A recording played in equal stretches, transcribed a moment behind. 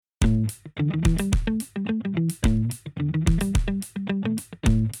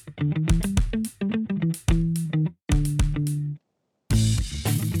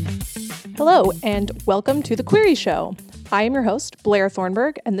Hello, and welcome to The Query Show. I am your host, Blair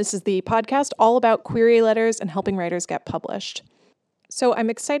Thornburg, and this is the podcast all about query letters and helping writers get published. So I'm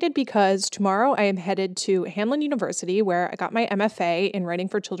excited because tomorrow I am headed to Hamline University, where I got my MFA in Writing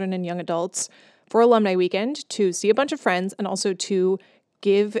for Children and Young Adults for Alumni Weekend to see a bunch of friends and also to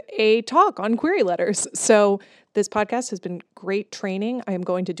give a talk on query letters. So this podcast has been great training. I am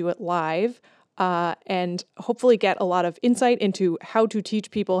going to do it live. And hopefully get a lot of insight into how to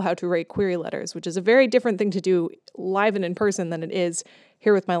teach people how to write query letters, which is a very different thing to do live and in person than it is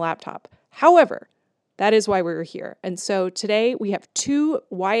here with my laptop. However, that is why we're here. And so today we have two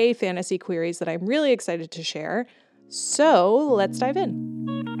YA fantasy queries that I'm really excited to share. So let's dive in.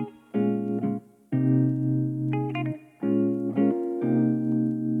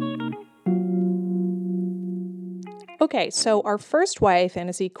 Okay, so our first YA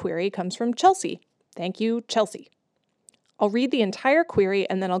fantasy query comes from Chelsea. Thank you, Chelsea. I'll read the entire query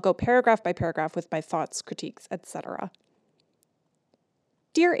and then I'll go paragraph by paragraph with my thoughts, critiques, etc.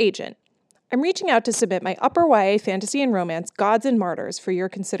 Dear Agent, I'm reaching out to submit my upper YA fantasy and romance, Gods and Martyrs, for your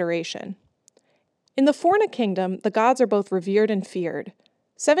consideration. In the Forna Kingdom, the gods are both revered and feared.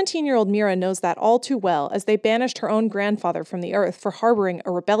 17-year-old Mira knows that all too well, as they banished her own grandfather from the earth for harboring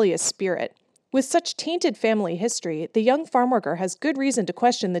a rebellious spirit. With such tainted family history, the young farmworker has good reason to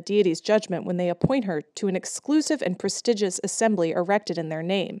question the deity's judgment when they appoint her to an exclusive and prestigious assembly erected in their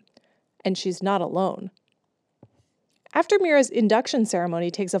name. And she's not alone. After Mira's induction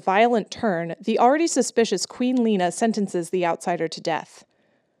ceremony takes a violent turn, the already suspicious Queen Lena sentences the outsider to death.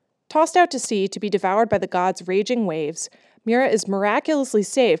 Tossed out to sea to be devoured by the gods' raging waves, Mira is miraculously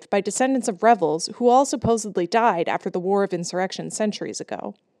saved by descendants of rebels who all supposedly died after the War of Insurrection centuries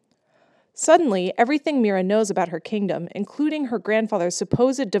ago. Suddenly, everything Mira knows about her kingdom, including her grandfather's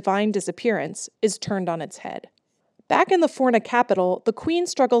supposed divine disappearance, is turned on its head. Back in the Forna capital, the queen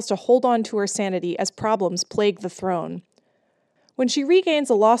struggles to hold on to her sanity as problems plague the throne. When she regains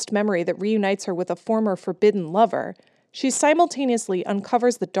a lost memory that reunites her with a former forbidden lover, she simultaneously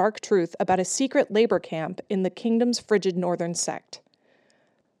uncovers the dark truth about a secret labor camp in the kingdom's frigid northern sect.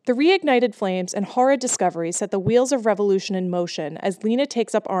 The reignited flames and horrid discovery set the wheels of revolution in motion as Lena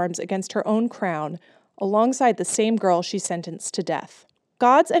takes up arms against her own crown, alongside the same girl she sentenced to death.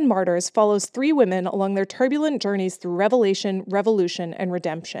 Gods and Martyrs follows three women along their turbulent journeys through revelation, revolution, and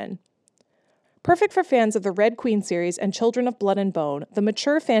redemption. Perfect for fans of the Red Queen series and Children of Blood and Bone, the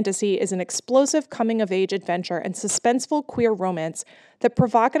mature fantasy is an explosive coming-of-age adventure and suspenseful queer romance that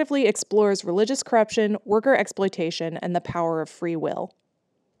provocatively explores religious corruption, worker exploitation, and the power of free will.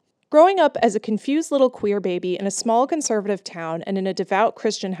 Growing up as a confused little queer baby in a small conservative town and in a devout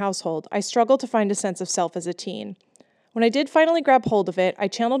Christian household, I struggled to find a sense of self as a teen. When I did finally grab hold of it, I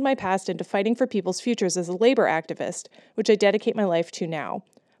channeled my past into fighting for people's futures as a labor activist, which I dedicate my life to now.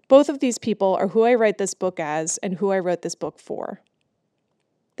 Both of these people are who I write this book as and who I wrote this book for.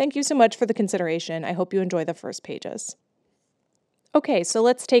 Thank you so much for the consideration. I hope you enjoy the first pages. Okay, so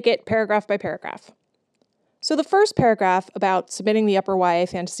let's take it paragraph by paragraph. So the first paragraph about submitting the upper YA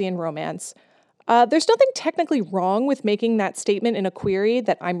fantasy and romance, there's nothing technically wrong with making that statement in a query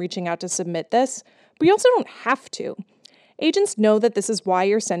that I'm reaching out to submit this, but you also don't have to. Agents know that this is why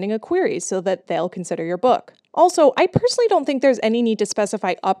you're sending a query, so that they'll consider your book. Also, I personally don't think there's any need to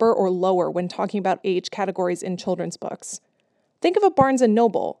specify upper or lower when talking about age categories in children's books. Think of a Barnes &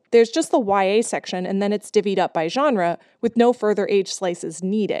 Noble. There's just the YA section and then it's divvied up by genre with no further age slices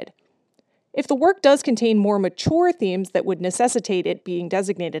needed. If the work does contain more mature themes that would necessitate it being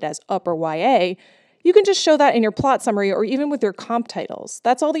designated as upper YA, you can just show that in your plot summary or even with your comp titles.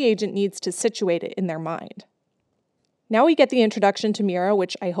 That's all the agent needs to situate it in their mind. Now we get the introduction to Mira,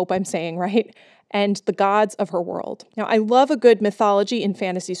 which I hope I'm saying right, and the gods of her world. Now, I love a good mythology in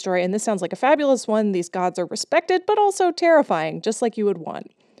fantasy story, and this sounds like a fabulous one. These gods are respected, but also terrifying, just like you would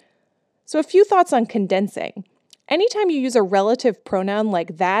want. So a few thoughts on condensing. Anytime you use a relative pronoun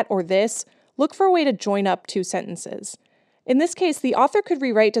like that or this, look for a way to join up two sentences. In this case, the author could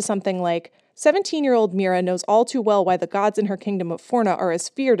rewrite to something like, 17-year-old Mira knows all too well why the gods in her kingdom of Forna are as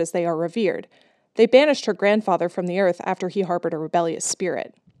feared as they are revered. They banished her grandfather from the earth after he harbored a rebellious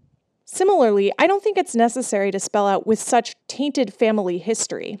spirit. Similarly, I don't think it's necessary to spell out with such tainted family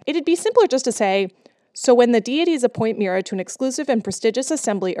history. It'd be simpler just to say, so when the deities appoint Mira to an exclusive and prestigious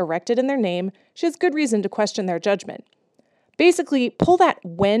assembly erected in their name, she has good reason to question their judgment. Basically, pull that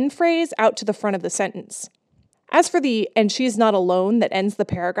when phrase out to the front of the sentence. As for the "and she's not alone" that ends the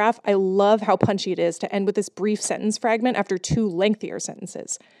paragraph, I love how punchy it is to end with this brief sentence fragment after two lengthier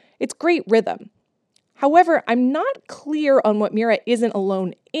sentences. It's great rhythm. However, I'm not clear on what Mira isn't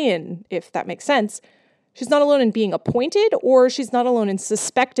alone in, if that makes sense. She's not alone in being appointed, or she's not alone in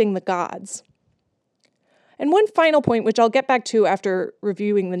suspecting the gods. And one final point, which I'll get back to after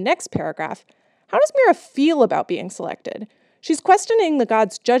reviewing the next paragraph, how does Mira feel about being selected? She's questioning the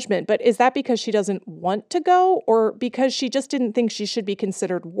gods' judgment, but is that because she doesn't want to go, or because she just didn't think she should be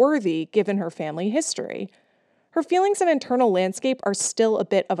considered worthy given her family history? Her feelings and internal landscape are still a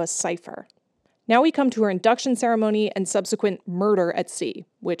bit of a cipher. Now we come to her induction ceremony and subsequent murder at sea,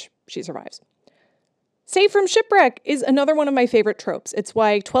 which she survives. Saved from shipwreck is another one of my favorite tropes. It's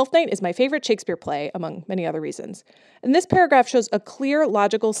why Twelfth Night is my favorite Shakespeare play, among many other reasons. And this paragraph shows a clear,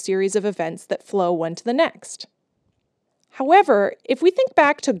 logical series of events that flow one to the next. However, if we think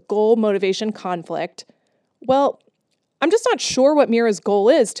back to goal, motivation, conflict, well, I'm just not sure what Mira's goal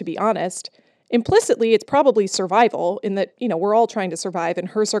is, to be honest. Implicitly, it's probably survival, in that, we're all trying to survive and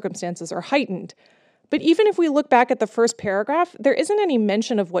her circumstances are heightened. But even if we look back at the first paragraph, there isn't any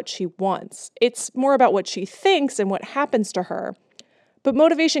mention of what she wants. It's more about what she thinks and what happens to her. But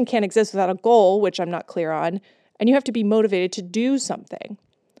motivation can't exist without a goal, which I'm not clear on, and you have to be motivated to do something.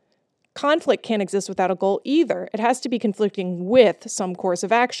 Conflict can't exist without a goal either. It has to be conflicting with some course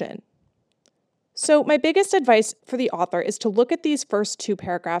of action. So my biggest advice for the author is to look at these first two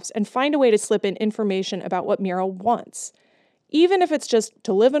paragraphs and find a way to slip in information about what Mira wants. Even if it's just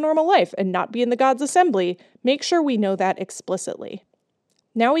to live a normal life and not be in the gods' assembly, make sure we know that explicitly.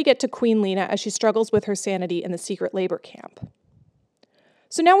 Now we get to Queen Lena as she struggles with her sanity in the secret labor camp.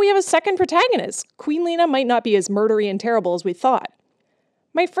 So now we have a second protagonist. Queen Lena might not be as murdery and terrible as we thought.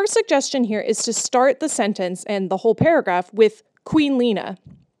 My first suggestion here is to start the sentence and the whole paragraph with Queen Lena.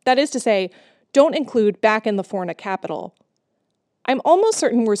 That is to say, don't include back in the Forna capital. I'm almost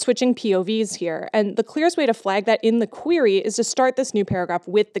certain we're switching POVs here, and the clearest way to flag that in the query is to start this new paragraph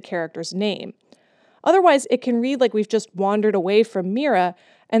with the character's name. Otherwise, it can read like we've just wandered away from Mira,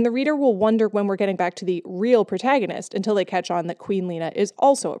 and the reader will wonder when we're getting back to the real protagonist until they catch on that Queen Lena is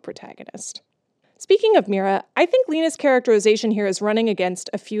also a protagonist. Speaking of Mira, I think Lena's characterization here is running against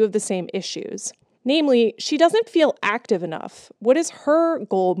a few of the same issues. Namely, she doesn't feel active enough. What is her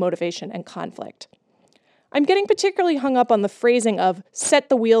goal, motivation, and conflict? I'm getting particularly hung up on the phrasing of set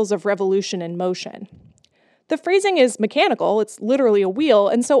the wheels of revolution in motion. The phrasing is mechanical, it's literally a wheel,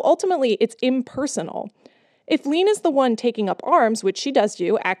 and so ultimately it's impersonal. If Lena's the one taking up arms, which she does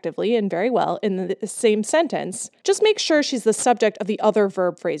do actively and very well in the same sentence, just make sure she's the subject of the other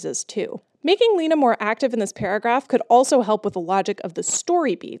verb phrases too. Making Lena more active in this paragraph could also help with the logic of the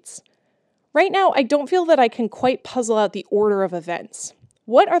story beats. Right now, I don't feel that I can quite puzzle out the order of events.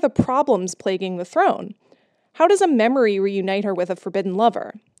 What are the problems plaguing the throne? How does a memory reunite her with a forbidden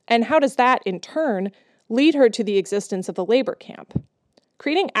lover? And how does that, in turn, lead her to the existence of the labor camp?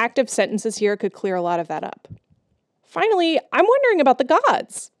 Creating active sentences here could clear a lot of that up. Finally, I'm wondering about the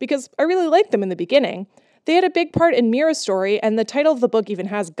gods, because I really liked them in the beginning. They had a big part in Mira's story, and the title of the book even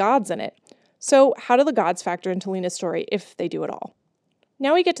has gods in it. So how do the gods factor into Lena's story, if they do at all?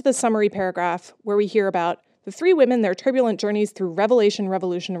 Now we get to the summary paragraph, where we hear about the three women, their turbulent journeys through revelation,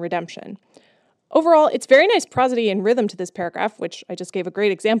 revolution, and redemption. Overall, it's very nice prosody and rhythm to this paragraph, which I just gave a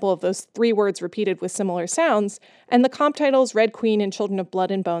great example of those three words repeated with similar sounds, and the comp titles Red Queen and Children of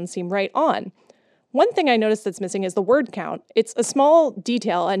Blood and Bone seem right on. One thing I noticed that's missing is the word count. It's a small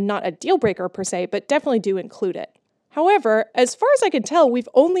detail and not a deal breaker per se, but definitely do include it. However, as far as I can tell, we've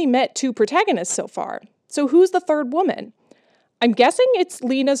only met two protagonists so far. So who's the third woman? I'm guessing it's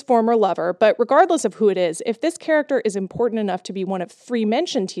Lena's former lover, but regardless of who it is, if this character is important enough to be one of three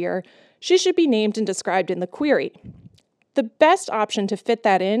mentioned here, she should be named and described in the query. The best option to fit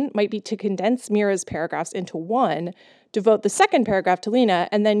that in might be to condense Mira's paragraphs into one, devote the second paragraph to Lena,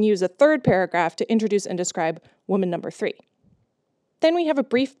 and then use a third paragraph to introduce and describe woman number 3. Then we have a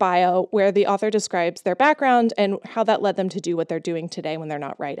brief bio where the author describes their background and how that led them to do what they're doing today when they're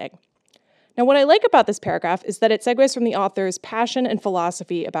not writing. Now, what I like about this paragraph is that it segues from the author's passion and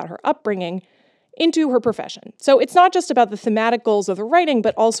philosophy about her upbringing into her profession. So it's not just about the thematic goals of the writing,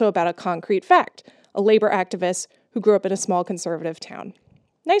 but also about a concrete fact, a labor activist who grew up in a small conservative town.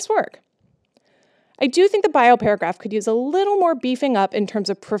 Nice work. I do think the bio paragraph could use a little more beefing up in terms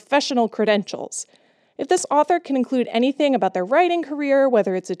of professional credentials. If this author can include anything about their writing career,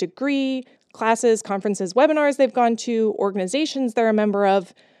 whether it's a degree, classes, conferences, webinars they've gone to, organizations they're a member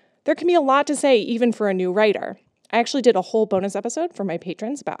of, there can be a lot to say even for a new writer. I actually did a whole bonus episode for my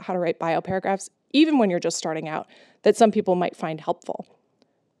patrons about how to write bio paragraphs, even when you're just starting out, that some people might find helpful.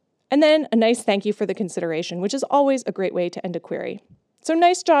 And then a nice thank you for the consideration, which is always a great way to end a query. So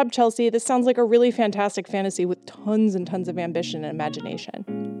nice job, Chelsea. This sounds like a really fantastic fantasy with tons and tons of ambition and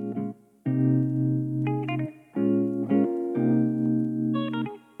imagination.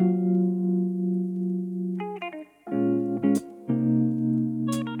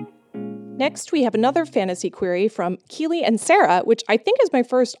 Next, we have another fantasy query from Keely and Sarah, which I think is my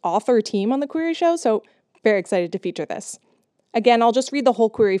first author team on the Query Show, so very excited to feature this. Again, I'll just read the whole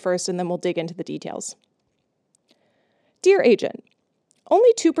query first and then we'll dig into the details. Dear Agent,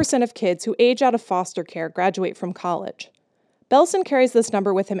 only 2% of kids who age out of foster care graduate from college. Belson carries this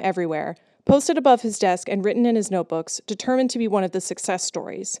number with him everywhere, posted above his desk and written in his notebooks, determined to be one of the success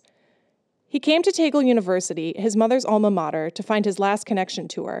stories. He came to Tagle University, his mother's alma mater, to find his last connection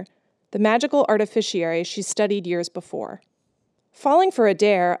to her, the magical artificiary she studied years before. Falling for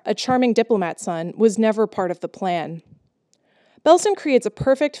Adair, a charming diplomat son, was never part of the plan. Belson creates a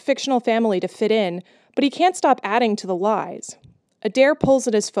perfect fictional family to fit in, but he can't stop adding to the lies. Adair pulls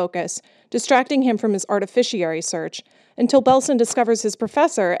at his focus, distracting him from his artificiary search, until Belson discovers his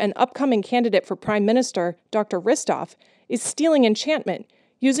professor, an upcoming candidate for Prime Minister, Dr. Ristov, is stealing enchantment,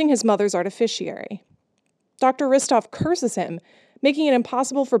 using his mother's artificiary. Dr. Ristov curses him, making it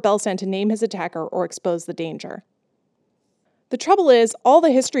impossible for Belson to name his attacker or expose the danger. The trouble is, all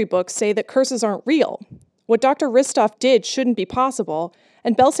the history books say that curses aren't real. What Dr. Ristov did shouldn't be possible,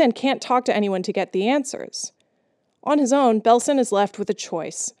 and Belson can't talk to anyone to get the answers. On his own, Belson is left with a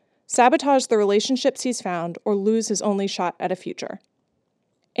choice: sabotage the relationships he's found or lose his only shot at a future.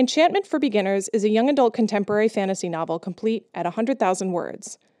 Enchantment for Beginners is a young adult contemporary fantasy novel complete at 100,000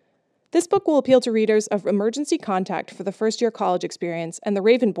 words. This book will appeal to readers of Emergency Contact for the first-year college experience and The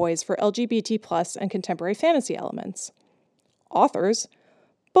Raven Boys for LGBT+ and contemporary fantasy elements. Authors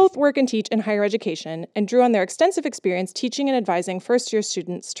both work and teach in higher education and drew on their extensive experience teaching and advising first-year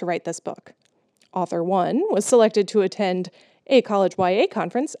students to write this book. Author 1 was selected to attend a college YA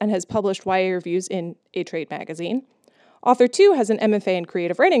conference and has published YA reviews in A Trade magazine. Author 2 has an MFA in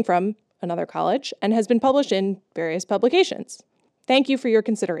creative writing from another college and has been published in various publications. Thank you for your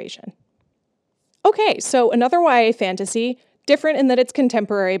consideration. Okay, so another YA fantasy, different in that it's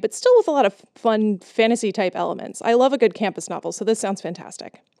contemporary, but still with a lot of fun fantasy-type elements. I love a good campus novel, so this sounds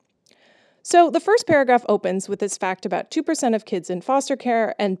fantastic. So the first paragraph opens with this fact about 2% of kids in foster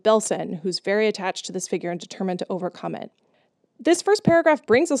care and Belson, who's very attached to this figure and determined to overcome it. This first paragraph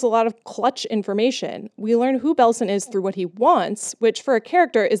brings us a lot of clutch information. We learn who Belson is through what he wants, which for a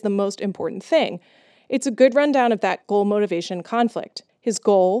character is the most important thing. It's a good rundown of that goal-motivation conflict. His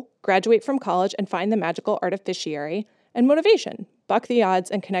goal, graduate from college and find the magical artificiary, and motivation, buck the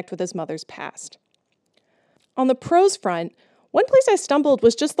odds and connect with his mother's past. On the prose front, one place I stumbled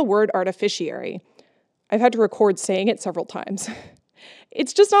was just the word artificiary. I've had to record saying it several times.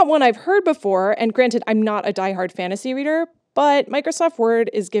 It's just not one I've heard before, and granted, I'm not a diehard fantasy reader, but Microsoft Word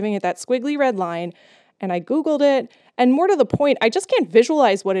is giving it that squiggly red line, and I Googled it, and more to the point, I just can't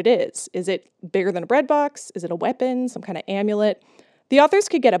visualize what it is. Is it bigger than a bread box? Is it a weapon? Some kind of amulet? The authors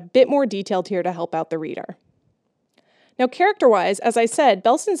could get a bit more detailed here to help out the reader. Now, character-wise, as I said,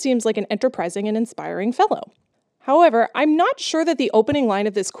 Belson seems like an enterprising and inspiring fellow. However, I'm not sure that the opening line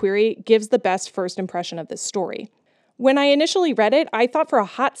of this query gives the best first impression of this story. When I initially read it, I thought for a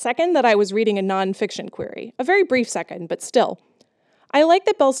hot second that I was reading a nonfiction query. A very brief second, but still. I like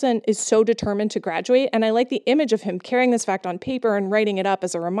that Belson is so determined to graduate, and I like the image of him carrying this fact on paper and writing it up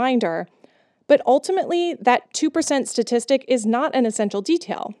as a reminder. But ultimately, that 2% statistic is not an essential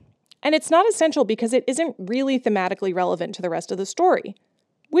detail. And it's not essential because it isn't really thematically relevant to the rest of the story,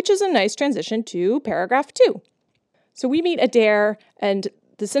 which is a nice transition to paragraph 2. So we meet Adair and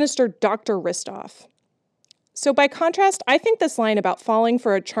the sinister Dr. Ristov. So by contrast, I think this line about falling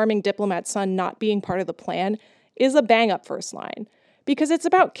for a charming diplomat son not being part of the plan is a bang-up first line, because it's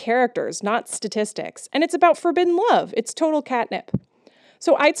about characters, not statistics, and it's about forbidden love. It's total catnip.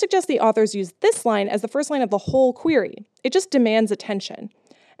 So I'd suggest the authors use this line as the first line of the whole query. It just demands attention,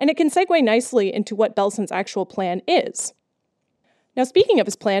 and it can segue nicely into what Belson's actual plan is. Now, speaking of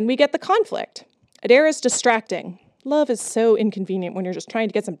his plan, we get the conflict. Adair is distracting. Love is so inconvenient when you're just trying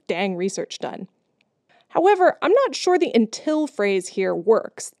to get some dang research done. However, I'm not sure the until phrase here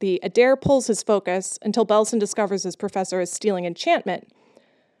works. The Adair pulls his focus until Belson discovers his professor is stealing enchantment.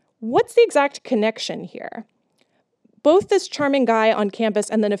 What's the exact connection here? Both this charming guy on campus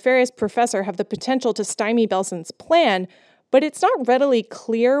and the nefarious professor have the potential to stymie Belson's plan, but it's not readily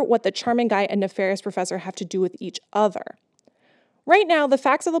clear what the charming guy and nefarious professor have to do with each other. Right now, the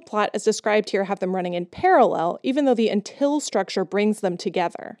facts of the plot as described here have them running in parallel, even though the until structure brings them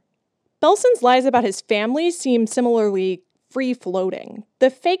together. Belson's lies about his family seem similarly free-floating. The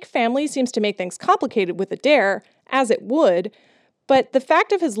fake family seems to make things complicated with Adair, as it would, but the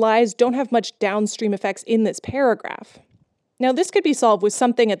fact of his lies don't have much downstream effects in this paragraph. Now, this could be solved with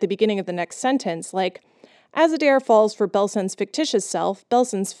something at the beginning of the next sentence, like, as Adair falls for Belsun's fictitious self,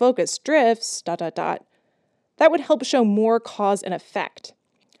 Belsun's focus drifts, ... That would help show more cause and effect.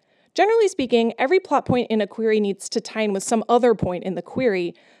 Generally speaking, every plot point in a query needs to tie in with some other point in the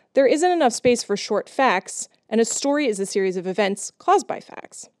query. There isn't enough space for short facts, and a story is a series of events caused by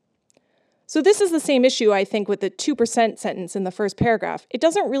facts. So this is the same issue, I think, with the 2% sentence in the first paragraph. It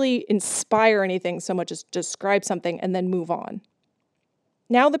doesn't really inspire anything so much as describe something and then move on.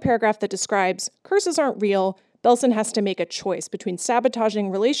 Now the paragraph that describes curses aren't real, Belsun has to make a choice between sabotaging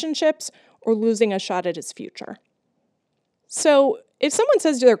relationships or losing a shot at his future. So if someone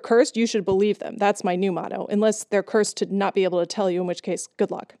says they're cursed, you should believe them. That's my new motto, unless they're cursed to not be able to tell you, in which case,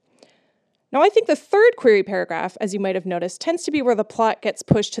 good luck. Now, I think the third query paragraph, as you might have noticed, tends to be where the plot gets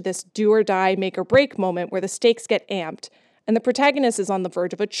pushed to this do or die, make or break moment where the stakes get amped, and the protagonist is on the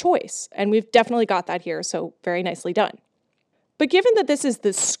verge of a choice. And we've definitely got that here, so very nicely done. But given that this is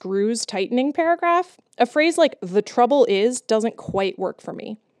the screws tightening paragraph, a phrase like "the trouble is" doesn't quite work for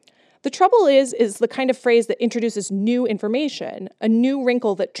me. The trouble is the kind of phrase that introduces new information, a new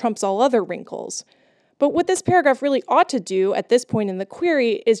wrinkle that trumps all other wrinkles. But what this paragraph really ought to do at this point in the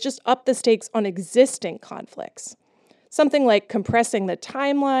query is just up the stakes on existing conflicts. Something like compressing the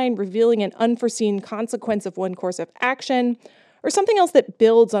timeline, revealing an unforeseen consequence of one course of action, or something else that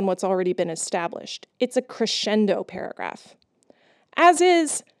builds on what's already been established. It's a crescendo paragraph. As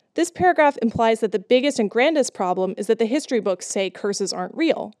is, this paragraph implies that the biggest and grandest problem is that the history books say curses aren't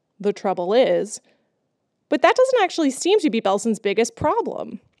real. The trouble is. But that doesn't actually seem to be Belsun's biggest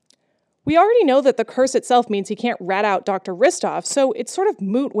problem. We already know that the curse itself means he can't rat out Dr. Ristov, so it's sort of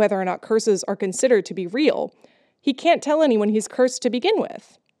moot whether or not curses are considered to be real. He can't tell anyone he's cursed to begin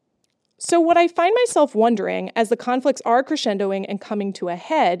with. So what I find myself wondering, as the conflicts are crescendoing and coming to a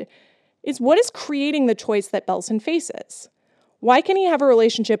head, is what is creating the choice that Belsun faces? Why can he have a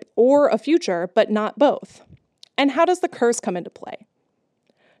relationship or a future, but not both? And how does the curse come into play?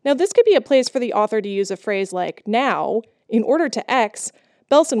 Now, this could be a place for the author to use a phrase like, now, in order to X,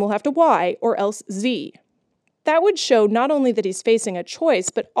 Belsun will have to Y, or else Z. That would show not only that he's facing a choice,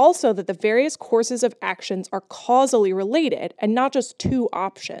 but also that the various courses of actions are causally related and not just two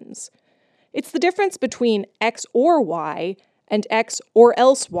options. It's the difference between X or Y and X or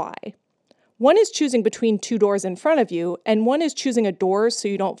else Y. One is choosing between two doors in front of you, and one is choosing a door so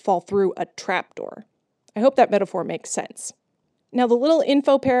you don't fall through a trapdoor. I hope that metaphor makes sense. Now, the little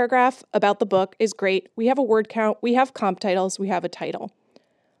info paragraph about the book is great. We have a word count, we have comp titles, we have a title.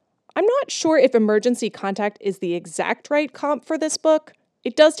 I'm not sure if Emergency Contact is the exact right comp for this book.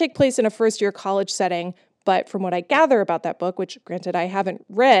 It does take place in a first-year college setting, but from what I gather about that book, which granted I haven't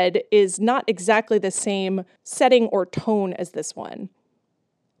read, is not exactly the same setting or tone as this one.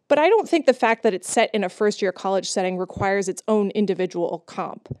 But I don't think the fact that it's set in a first-year college setting requires its own individual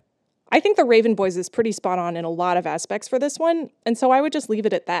comp. I think The Raven Boys is pretty spot on in a lot of aspects for this one, and so I would just leave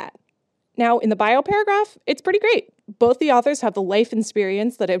it at that. Now, in the bio paragraph, it's pretty great. Both the authors have the life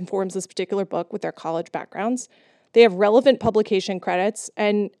experience that informs this particular book with their college backgrounds. They have relevant publication credits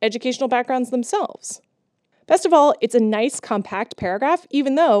and educational backgrounds themselves. Best of all, it's a nice, compact paragraph,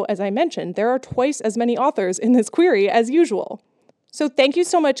 even though, as I mentioned, there are twice as many authors in this query as usual. So thank you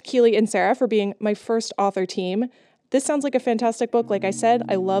so much, Keely and Sarah, for being my first author team. This sounds like a fantastic book. Like I said,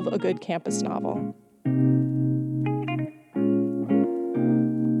 I love a good campus novel.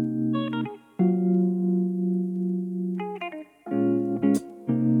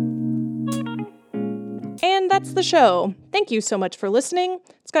 And that's the show. Thank you so much for listening.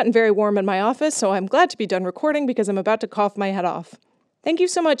 It's gotten very warm in my office, so I'm glad to be done recording because I'm about to cough my head off. Thank you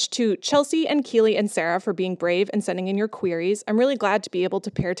so much to Chelsea and Keely and Sarah for being brave and sending in your queries. I'm really glad to be able to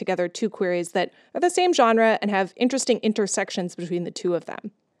pair together two queries that are the same genre and have interesting intersections between the two of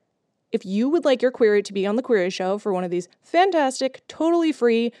them. If you would like your query to be on The Query Show for one of these fantastic, totally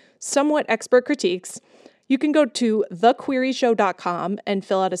free, somewhat expert critiques, you can go to thequeryshow.com and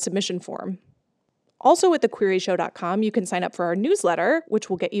fill out a submission form. Also at thequeryshow.com, you can sign up for our newsletter, which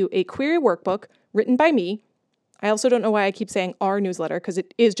will get you a query workbook written by me. I also don't know why I keep saying our newsletter, because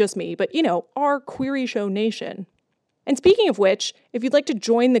it is just me, but our Query Show Nation. And speaking of which, if you'd like to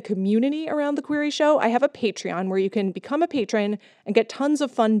join the community around The Query Show, I have a Patreon where you can become a patron and get tons of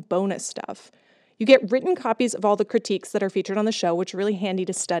fun bonus stuff. You get written copies of all the critiques that are featured on the show, which are really handy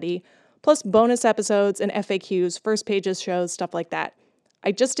to study, plus bonus episodes and FAQs, first pages shows, stuff like that.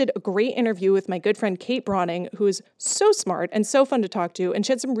 I just did a great interview with my good friend Kate Browning, who is so smart and so fun to talk to, and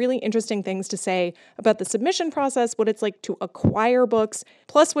she had some really interesting things to say about the submission process, what it's like to acquire books,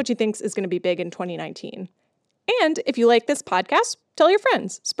 plus what she thinks is going to be big in 2019. And if you like this podcast, tell your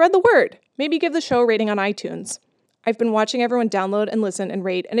friends, spread the word, maybe give the show a rating on iTunes. I've been watching everyone download and listen and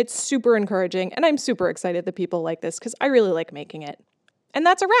rate, and it's super encouraging, and I'm super excited that people like this because I really like making it. And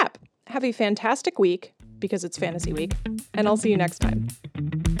that's a wrap. Have a fantastic week, because it's Fantasy Week, and I'll see you next time.